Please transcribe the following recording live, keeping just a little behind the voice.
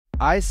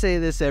I say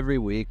this every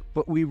week,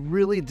 but we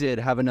really did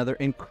have another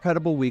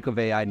incredible week of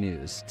AI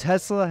news.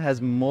 Tesla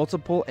has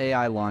multiple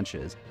AI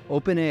launches.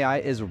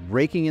 OpenAI is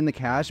raking in the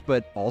cash,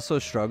 but also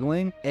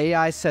struggling.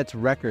 AI sets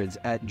records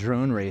at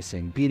drone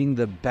racing, beating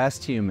the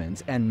best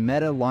humans, and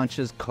Meta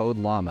launches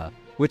LLaMA,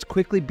 which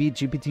quickly beat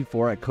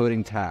GPT-4 at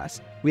coding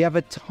tasks. We have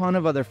a ton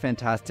of other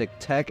fantastic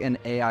tech and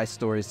AI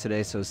stories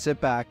today, so sit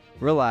back,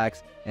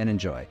 relax, and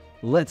enjoy.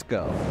 Let's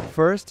go.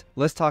 First,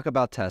 let's talk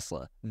about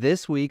Tesla.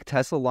 This week,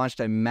 Tesla launched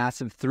a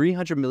massive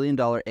 $300 million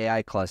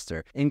AI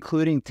cluster,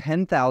 including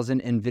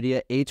 10,000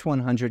 NVIDIA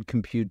H100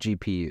 compute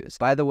GPUs.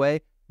 By the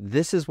way,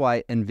 this is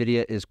why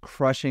NVIDIA is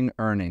crushing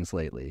earnings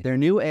lately. Their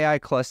new AI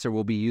cluster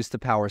will be used to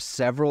power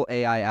several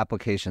AI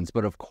applications,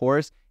 but of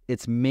course,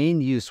 its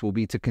main use will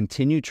be to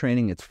continue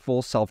training its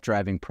full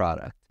self-driving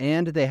product.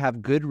 And they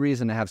have good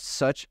reason to have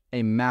such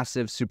a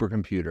massive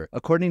supercomputer.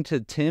 According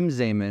to Tim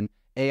Zaman,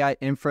 AI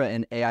Infra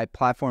and AI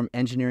Platform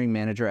Engineering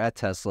Manager at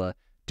Tesla,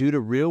 due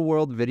to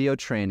real-world video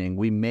training,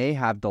 we may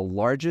have the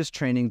largest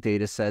training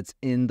datasets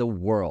in the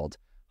world.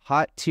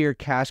 Hot-tier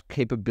cache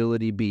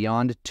capability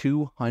beyond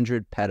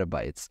 200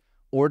 petabytes,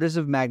 orders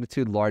of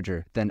magnitude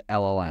larger than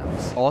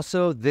LLMs.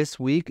 Also, this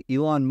week,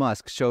 Elon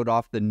Musk showed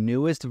off the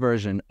newest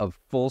version of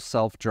full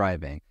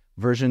self-driving,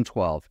 version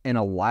 12, in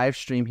a live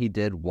stream he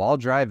did while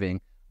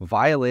driving,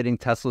 violating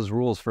Tesla's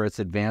rules for its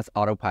advanced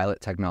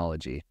autopilot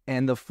technology.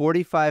 And the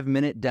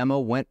 45-minute demo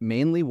went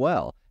mainly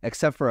well,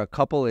 except for a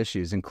couple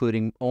issues,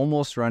 including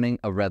almost running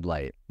a red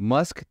light.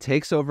 Musk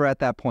takes over at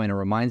that point and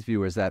reminds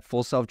viewers that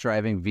full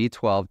self-driving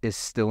V12 is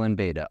still in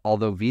beta,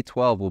 although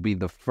V12 will be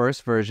the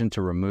first version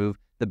to remove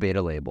the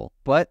beta label.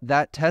 But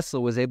that Tesla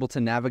was able to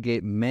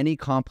navigate many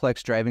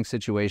complex driving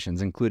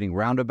situations, including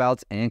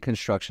roundabouts and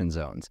construction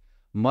zones.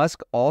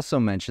 Musk also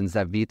mentions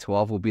that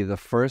V12 will be the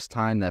first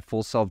time that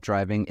full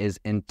self-driving is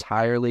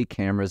entirely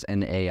cameras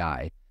and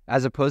AI,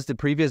 as opposed to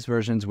previous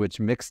versions which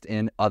mixed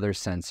in other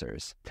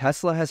sensors.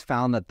 Tesla has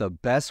found that the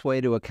best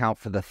way to account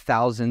for the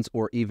thousands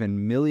or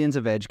even millions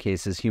of edge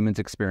cases humans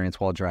experience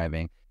while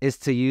driving is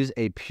to use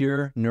a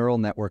pure neural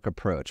network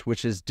approach,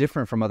 which is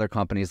different from other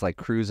companies like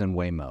Cruise and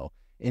Waymo.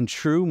 In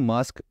true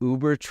Musk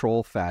Uber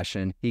troll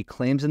fashion, he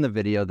claims in the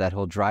video that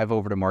he'll drive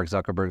over to Mark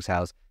Zuckerberg's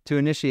house to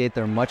initiate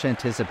their much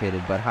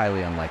anticipated but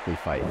highly unlikely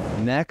fight.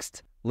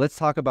 Next, let's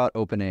talk about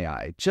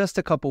OpenAI. Just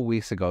a couple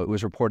weeks ago, it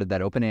was reported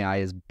that OpenAI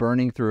is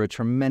burning through a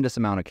tremendous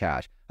amount of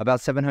cash,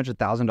 about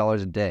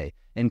 $700,000 a day,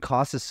 in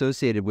costs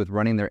associated with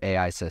running their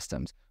AI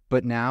systems.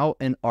 But now,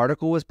 an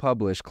article was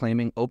published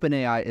claiming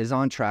OpenAI is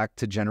on track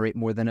to generate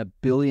more than $1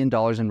 billion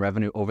in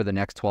revenue over the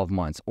next 12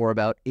 months, or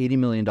about $80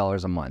 million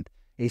a month.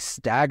 A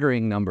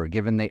staggering number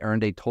given they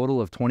earned a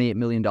total of $28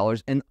 million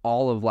in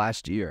all of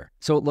last year.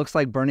 So it looks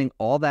like burning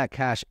all that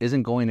cash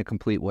isn't going to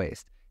complete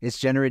waste. It's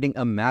generating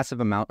a massive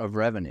amount of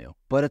revenue.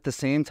 But at the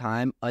same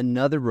time,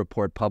 another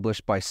report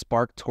published by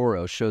Spark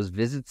Toro shows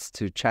visits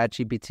to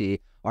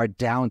ChatGPT are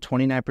down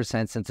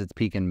 29% since its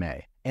peak in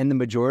May. And the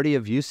majority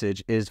of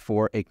usage is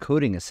for a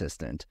coding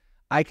assistant.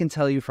 I can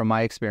tell you from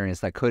my experience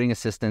that coding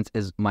assistance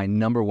is my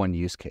 #1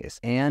 use case.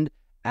 And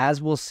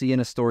as we'll see in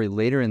a story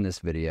later in this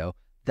video,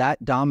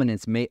 that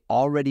dominance may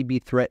already be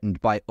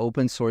threatened by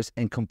open source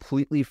and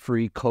completely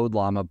free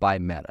LLaMA by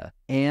Meta.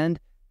 And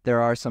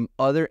there are some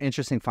other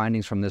interesting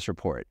findings from this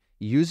report.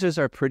 Users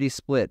are pretty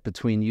split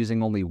between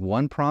using only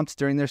 1 prompt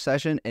during their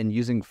session and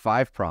using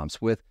 5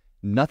 prompts, with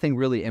nothing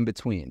really in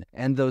between.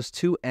 And those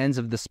two ends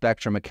of the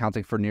spectrum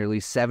accounting for nearly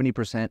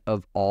 70%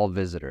 of all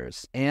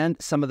visitors.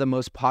 And some of the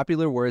most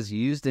popular words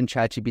used in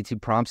ChatGPT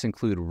prompts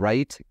include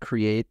write,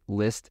 create,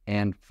 list,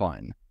 and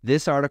fun.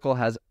 This article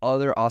has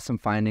other awesome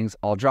findings.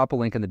 I'll drop a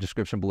link in the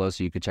description below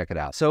so you can check it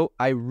out. So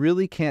I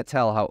really can't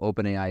tell how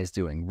OpenAI is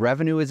doing.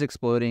 Revenue is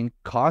exploding,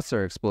 costs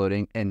are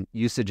exploding, and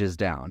usage is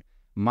down.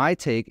 My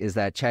take is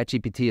that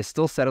ChatGPT is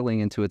still settling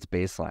into its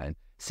baseline.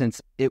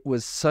 Since it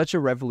was such a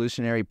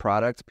revolutionary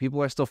product,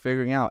 people are still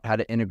figuring out how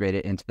to integrate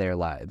it into their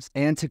lives.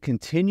 And to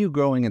continue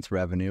growing its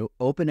revenue,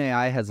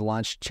 OpenAI has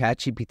launched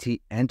ChatGPT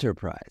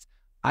Enterprise.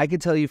 I can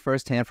tell you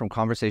firsthand from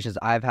conversations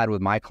I've had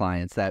with my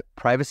clients that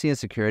privacy and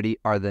security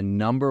are the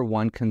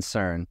 #1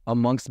 concern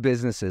amongst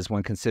businesses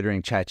when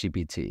considering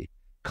ChatGPT.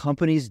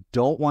 Companies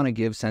don't want to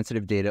give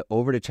sensitive data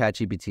over to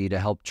ChatGPT to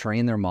help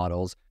train their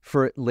models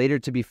for it later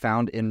to be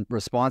found in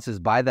responses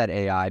by that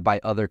AI by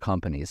other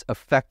companies,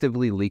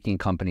 effectively leaking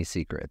company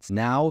secrets.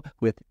 Now,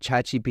 with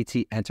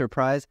ChatGPT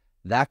Enterprise,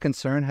 that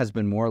concern has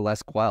been more or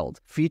less quelled.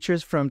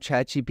 Features from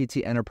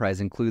ChatGPT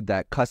Enterprise include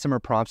that customer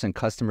prompts and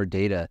customer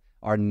data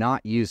are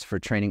not used for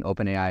training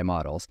OpenAI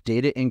models,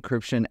 data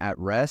encryption at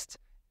rest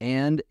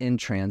and in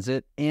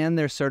transit, and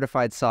they're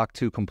certified SOC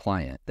 2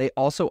 compliant. They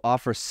also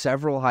offer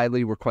several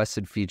highly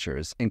requested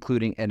features,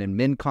 including an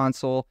admin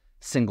console,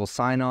 single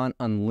sign-on,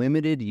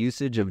 unlimited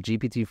usage of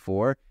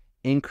GPT-4,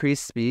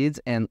 increased speeds,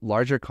 and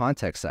larger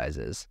context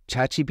sizes.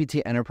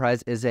 ChatGPT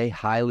Enterprise is a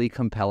highly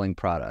compelling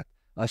product,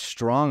 a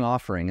strong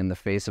offering in the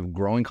face of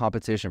growing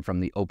competition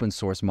from the open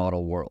source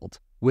model world.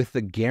 With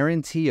the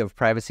guarantee of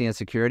privacy and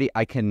security,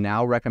 I can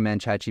now recommend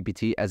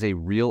ChatGPT as a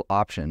real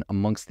option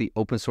amongst the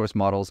open source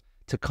models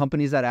to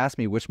companies that ask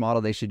me which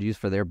model they should use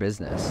for their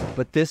business.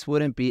 But this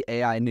wouldn't be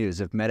AI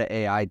news if Meta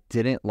AI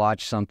didn't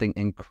launch something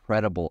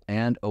incredible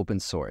and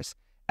open source.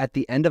 At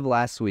the end of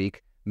last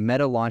week,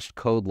 Meta launched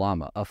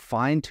CodeLlama, a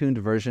fine-tuned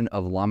version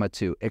of Llama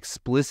 2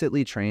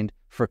 explicitly trained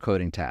for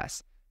coding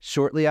tasks.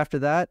 Shortly after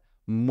that,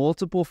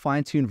 multiple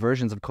fine-tuned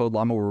versions of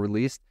CodeLlama were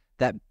released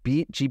that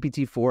beat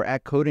GPT-4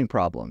 at coding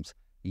problems.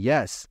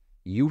 Yes,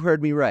 you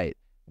heard me right.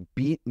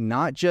 Beat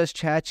not just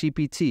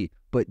ChatGPT,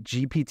 but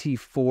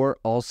GPT-4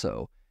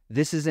 also.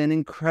 This is an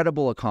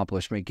incredible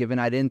accomplishment given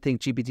I didn't think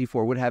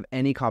GPT-4 would have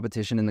any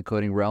competition in the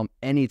coding realm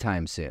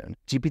anytime soon.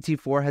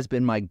 GPT-4 has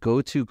been my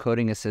go-to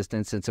coding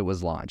assistant since it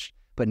was launched,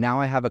 but now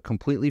I have a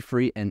completely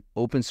free and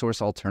open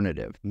source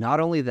alternative.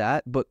 Not only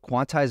that, but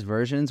quantized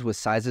versions with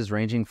sizes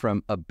ranging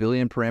from 1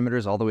 billion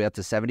parameters all the way up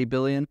to 70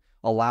 billion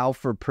allow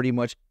for pretty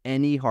much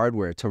any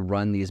hardware to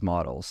run these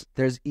models.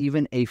 There's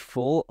even a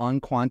full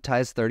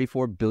unquantized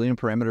 34 billion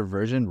parameter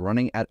version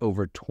running at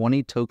over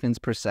 20 tokens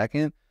per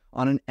second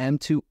on an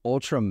M2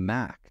 Ultra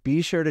Mac.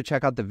 Be sure to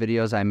check out the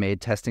videos I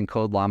made testing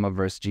CodeLlama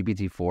versus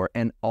GPT-4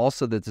 and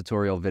also the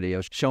tutorial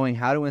video showing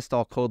how to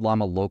install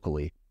CodeLlama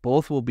locally.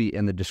 Both will be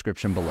in the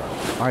description below.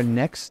 Our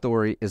next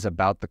story is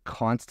about the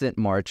constant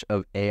march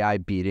of AI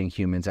beating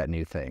humans at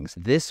new things.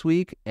 This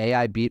week,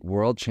 AI beat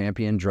world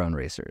champion drone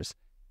racers.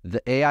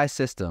 The AI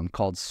system,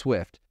 called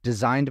Swift,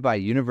 designed by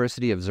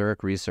University of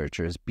Zurich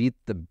researchers, beat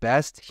the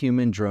best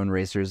human drone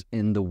racers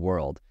in the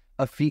world,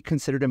 a feat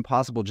considered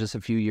impossible just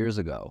a few years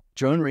ago.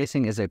 Drone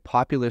racing is a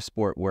popular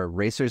sport where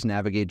racers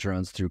navigate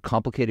drones through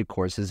complicated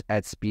courses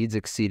at speeds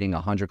exceeding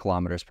 100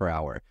 kilometers per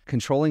hour,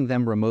 controlling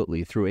them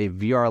remotely through a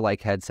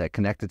VR-like headset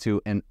connected to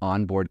an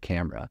onboard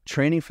camera.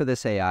 Training for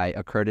this AI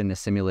occurred in a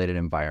simulated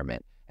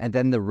environment, and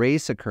then the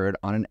race occurred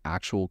on an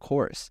actual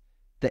course.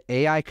 The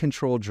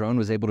AI-controlled drone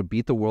was able to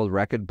beat the world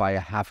record by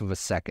 1/2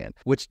 second,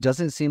 which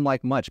doesn't seem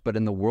like much, but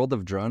in the world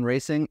of drone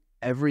racing,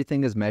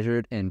 everything is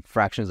measured in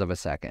fractions of a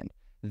second.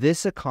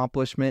 This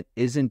accomplishment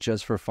isn't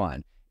just for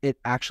fun. It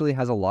actually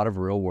has a lot of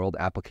real-world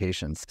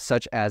applications,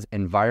 such as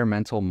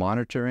environmental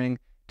monitoring,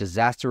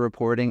 disaster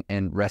reporting,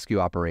 and rescue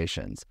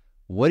operations.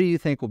 What do you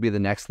think will be the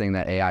next thing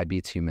that AI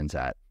beats humans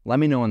at? Let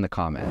me know in the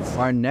comments.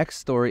 Our next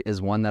story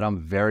is one that I'm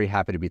very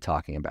happy to be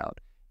talking about.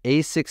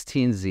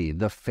 A16Z,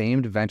 the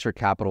famed venture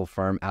capital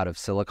firm out of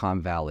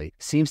Silicon Valley,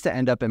 seems to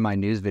end up in my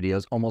news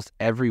videos almost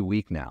every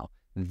week now.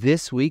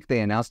 This week, they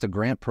announced a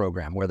grant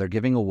program where they're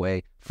giving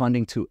away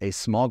funding to a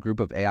small group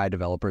of AI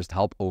developers to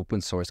help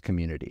open source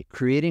community.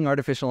 Creating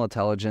artificial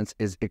intelligence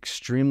is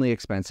extremely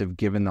expensive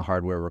given the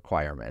hardware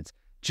requirements.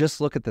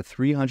 Just look at the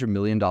 $300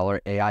 million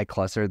AI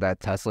cluster that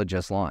Tesla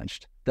just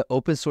launched. The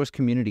open source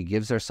community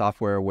gives their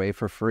software away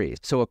for free,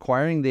 so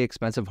acquiring the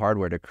expensive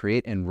hardware to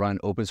create and run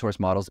open source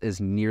models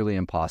is nearly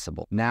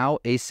impossible. Now,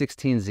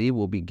 A16Z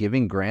will be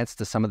giving grants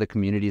to some of the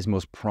community's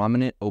most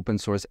prominent open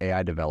source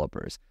AI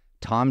developers.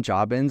 Tom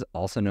Jobbins,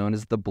 also known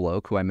as the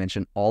Bloke, who I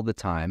mention all the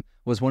time,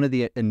 was one of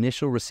the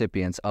initial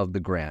recipients of the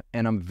grant,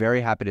 and I'm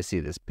very happy to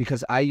see this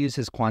because I use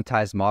his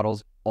quantized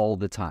models all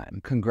the time.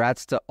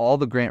 Congrats to all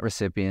the grant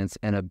recipients,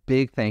 and a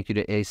big thank you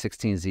to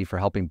A16Z for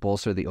helping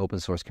bolster the open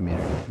source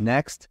community.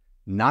 Next,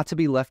 not to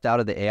be left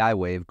out of the AI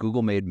wave,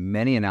 Google made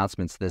many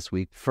announcements this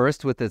week,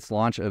 first with its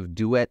launch of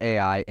Duet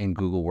AI in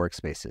Google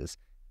Workspaces.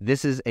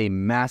 This is a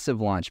massive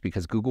launch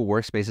because Google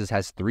Workspaces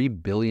has 3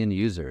 billion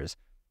users.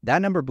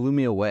 That number blew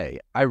me away.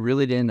 I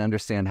really didn't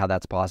understand how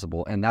that's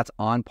possible, and that's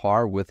on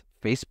par with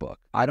Facebook.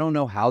 I don't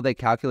know how they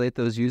calculate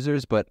those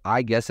users, but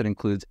I guess it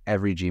includes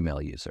every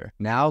Gmail user.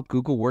 Now,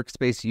 Google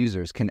Workspace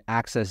users can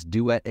access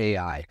Duet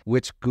AI,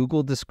 which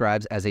Google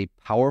describes as a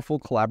powerful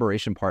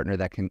collaboration partner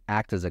that can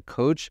act as a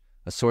coach,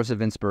 a source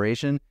of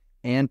inspiration,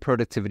 and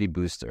productivity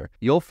booster.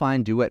 You'll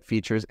find Duet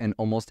features in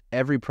almost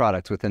every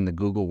product within the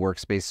Google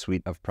Workspace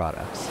suite of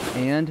products.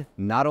 And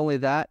not only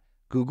that,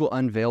 Google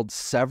unveiled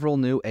several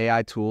new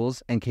AI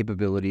tools and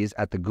capabilities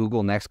at the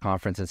Google Next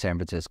conference in San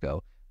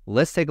Francisco.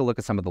 Let's take a look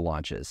at some of the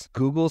launches.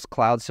 Google's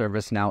cloud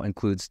service now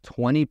includes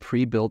 20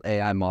 pre-built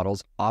AI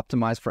models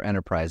optimized for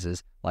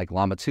enterprises like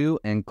Llama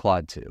 2 and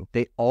Claude 2.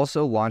 They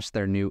also launched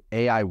their new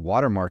AI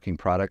watermarking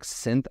product,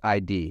 Synth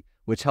ID,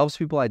 which helps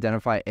people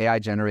identify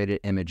AI-generated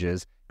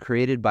images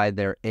created by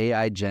their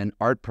AI Gen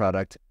art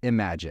product,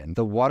 Imagine.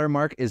 The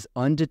watermark is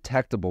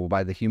undetectable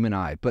by the human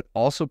eye, but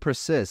also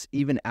persists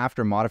even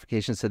after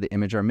modifications to the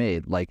image are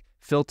made, like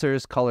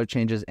filters, color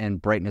changes,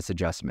 and brightness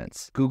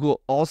adjustments.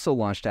 Google also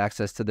launched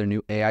access to their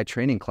new AI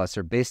training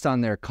cluster based on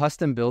their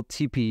custom-built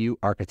TPU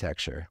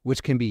architecture,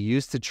 which can be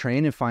used to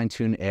train and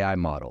fine-tune AI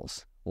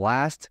models.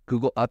 Last,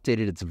 Google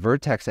updated its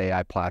Vertex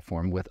AI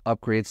platform with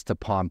upgrades to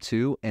PaLM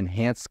 2,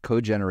 enhanced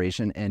code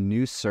generation, and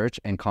new search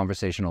and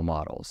conversational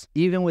models.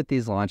 Even with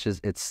these launches,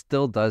 it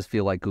still does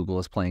feel like Google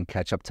is playing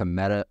catch-up to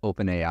Meta,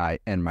 OpenAI,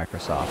 and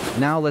Microsoft.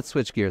 Now let's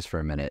switch gears for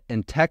a minute.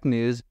 In tech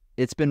news,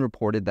 it's been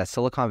reported that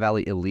Silicon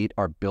Valley elite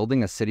are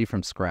building a city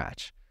from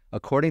scratch.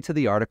 According to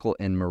the article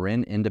in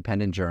Marin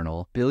Independent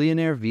Journal,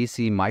 billionaire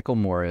VC Michael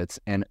Moritz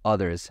and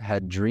others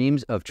had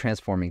dreams of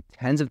transforming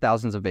tens of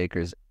thousands of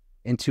acres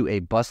into a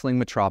bustling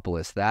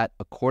metropolis that,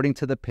 according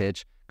to the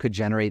pitch, could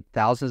generate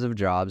thousands of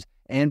jobs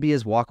and be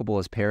as walkable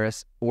as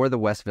Paris or the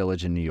West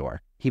Village in New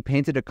York. He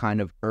painted a kind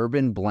of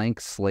urban blank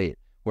slate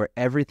where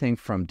everything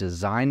from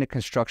design to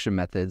construction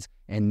methods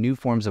and new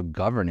forms of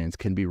governance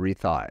can be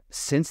rethought.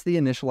 Since the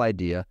initial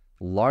idea,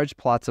 large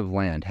plots of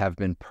land have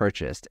been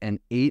purchased and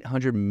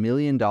 $800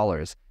 million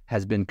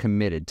has been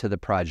committed to the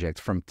project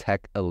from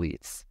tech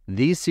elites.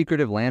 These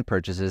secretive land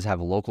purchases have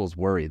locals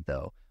worried,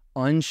 though,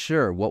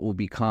 unsure what will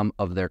become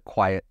of their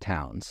quiet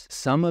towns.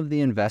 Some of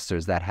the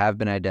investors that have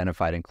been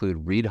identified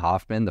include Reid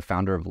Hoffman, the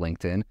founder of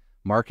LinkedIn,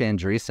 Mark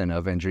Andreessen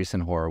of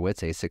Andreessen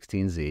Horowitz,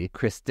 A16Z,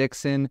 Chris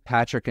Dixon,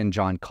 Patrick and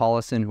John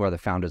Collison, who are the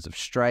founders of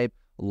Stripe,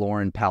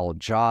 Lauren Powell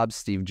Jobs,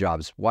 Steve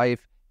Jobs'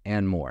 wife,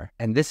 and more.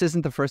 And this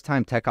isn't the first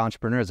time tech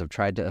entrepreneurs have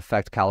tried to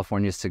affect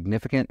California's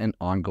significant and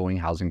ongoing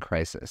housing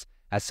crisis.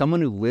 As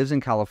someone who lives in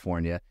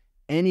California,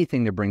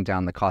 anything to bring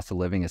down the cost of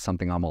living is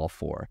something I'm all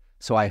for.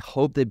 So I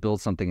hope they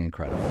build something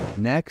incredible.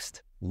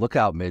 Next, look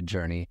out,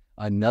 Midjourney.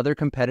 Another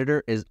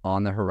competitor is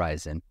on the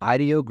horizon.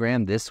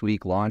 Ideogram this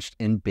week launched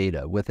in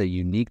beta with a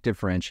unique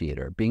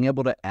differentiator, being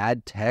able to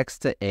add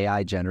text to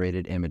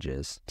AI-generated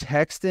images.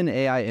 Text in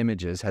AI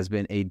images has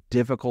been a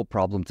difficult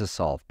problem to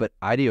solve, but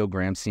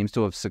Ideogram seems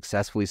to have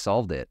successfully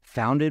solved it.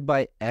 Founded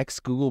by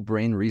ex-Google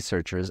Brain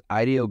researchers,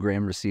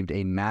 Ideogram received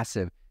a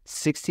massive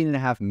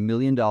 $16.5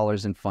 million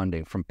in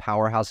funding from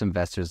powerhouse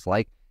investors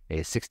like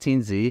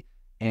A16Z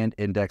and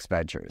Index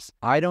Ventures.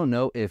 I don't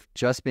know if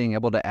just being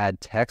able to add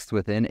text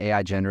within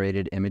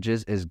AI-generated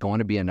images is going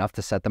to be enough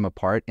to set them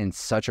apart in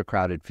such a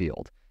crowded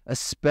field,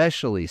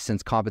 especially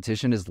since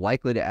competition is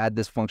likely to add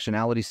this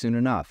functionality soon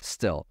enough.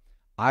 Still,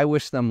 I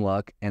wish them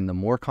luck, and the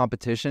more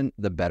competition,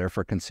 the better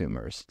for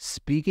consumers.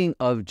 Speaking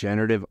of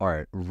generative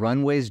art,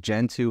 Runway's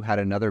Gen 2 had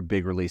another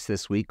big release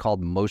this week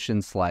called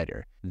Motion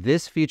Slider.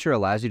 This feature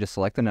allows you to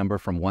select a number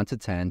from 1 to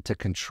 10 to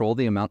control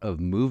the amount of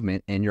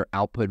movement in your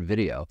output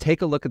video.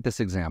 Take a look at this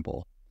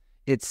example.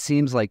 It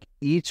seems like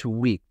each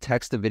week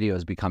text to video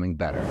is becoming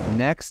better.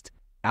 Next,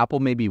 Apple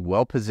may be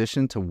well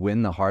positioned to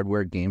win the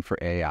hardware game for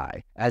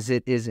AI. As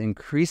it is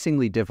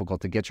increasingly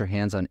difficult to get your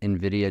hands on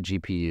NVIDIA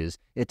GPUs,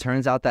 it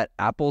turns out that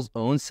Apple's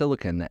own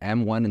silicon, the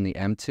M1 and the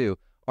M2,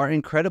 are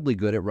incredibly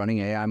good at running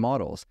AI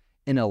models.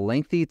 In a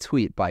lengthy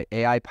tweet by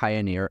AI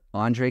pioneer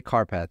Andrej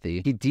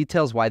Karpathy, he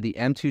details why the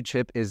M2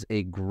 chip is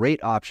a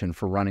great option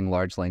for running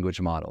large language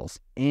models.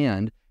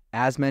 And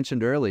as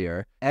mentioned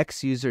earlier,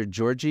 ex-user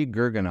Georgy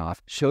Gurganov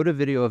showed a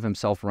video of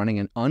himself running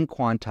an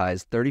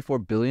unquantized 34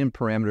 billion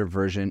parameter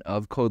version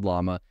of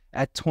LLaMA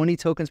at 20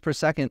 tokens per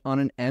second on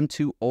an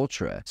M2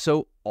 Ultra.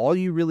 So all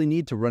you really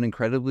need to run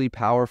incredibly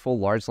powerful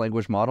large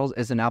language models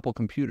is an Apple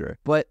computer.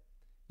 But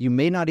you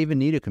may not even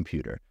need a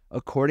computer.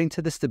 According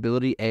to the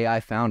Stability AI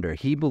founder,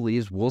 he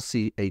believes we'll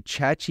see a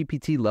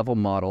ChatGPT level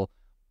model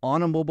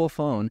on a mobile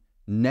phone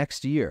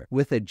next year,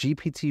 with a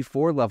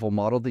GPT4 level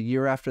model the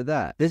year after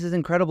that. This is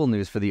incredible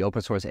news for the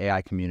open source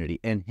AI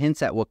community and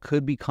hints at what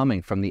could be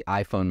coming from the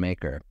iPhone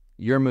maker.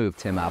 Your move,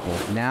 Tim Apple.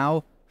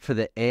 Now for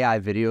the AI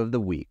video of the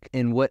week.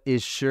 In what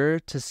is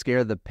sure to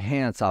scare the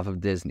pants off of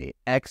Disney,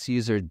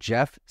 ex-user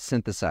Jeff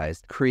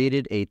Synthesized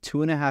created a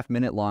 2.5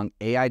 minute long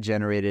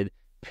AI-generated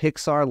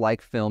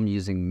Pixar-like film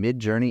using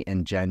Midjourney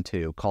and Gen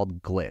 2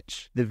 called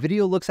Glitch. The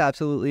video looks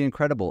absolutely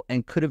incredible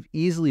and could have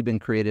easily been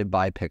created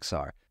by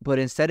Pixar, but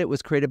instead it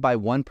was created by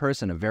one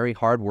person, a very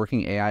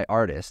hard-working AI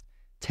artist.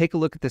 Take a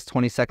look at this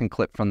 20-second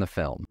clip from the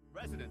film.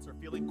 Residents are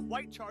feeling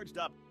quite charged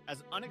up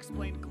as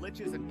unexplained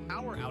glitches and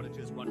power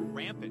outages run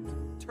rampant,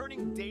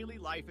 turning daily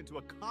life into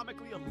a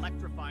comically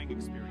electrifying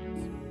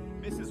experience.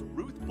 Mrs.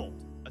 Ruth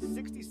Bolt, a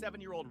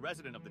 67-year-old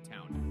resident of the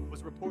town,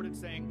 was reported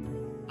saying,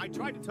 "I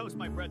tried to toast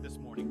my bread this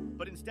morning,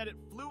 but instead it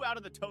flew out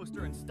of the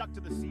toaster and stuck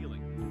to the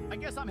ceiling. I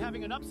guess I'm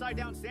having an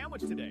upside-down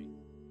sandwich today.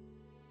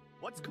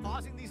 What's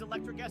causing these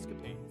electric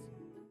escapades?"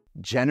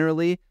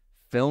 Generally,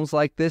 films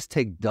like this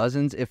take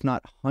dozens, if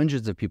not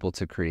hundreds of people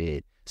to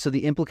create, so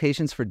the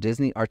implications for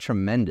Disney are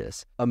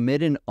tremendous.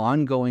 Amid an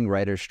ongoing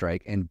writer's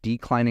strike and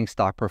declining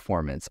stock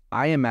performance,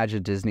 I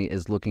imagine Disney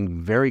is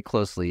looking very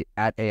closely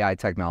at AI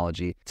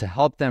technology to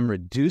help them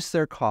reduce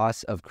their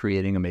costs of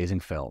creating amazing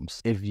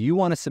films. If you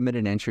want to submit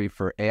an entry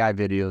for AI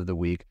Video of the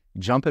Week,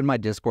 jump in my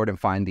Discord and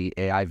find the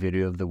AI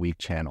Video of the Week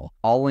channel.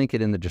 I'll link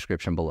it in the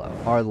description below.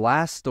 Our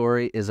last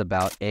story is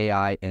about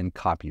AI and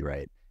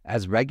copyright.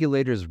 As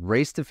regulators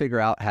race to figure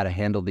out how to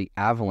handle the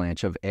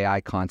avalanche of AI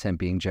content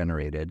being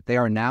generated, they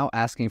are now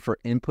asking for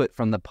input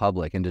from the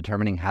public in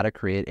determining how to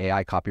create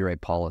AI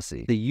copyright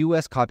policy. The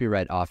U.S.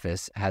 Copyright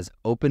Office has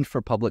opened for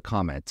public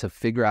comment to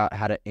figure out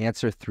how to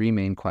answer three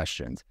main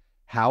questions: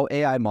 how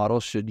AI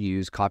models should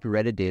use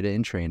copyrighted data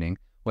in training,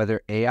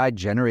 whether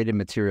AI-generated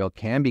material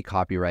can be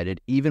copyrighted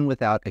even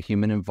without a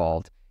human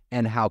involved,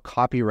 and how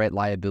copyright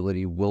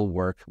liability will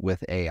work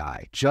with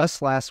AI.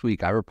 Just last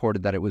week, I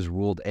reported that it was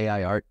ruled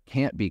AI art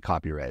can't be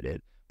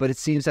copyrighted, but it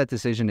seems that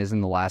decision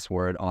isn't the last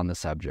word on the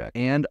subject.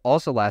 And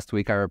also last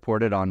week, I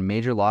reported on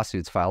major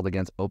lawsuits filed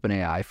against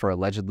OpenAI for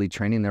allegedly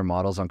training their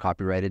models on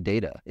copyrighted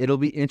data. It'll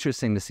be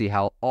interesting to see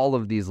how all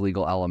of these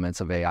legal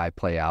elements of AI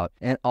play out,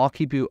 and I'll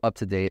keep you up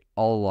to date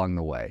all along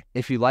the way.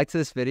 If you liked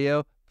this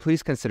video,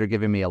 please consider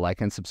giving me a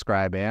like and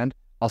subscribe, and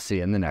I'll see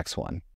you in the next one.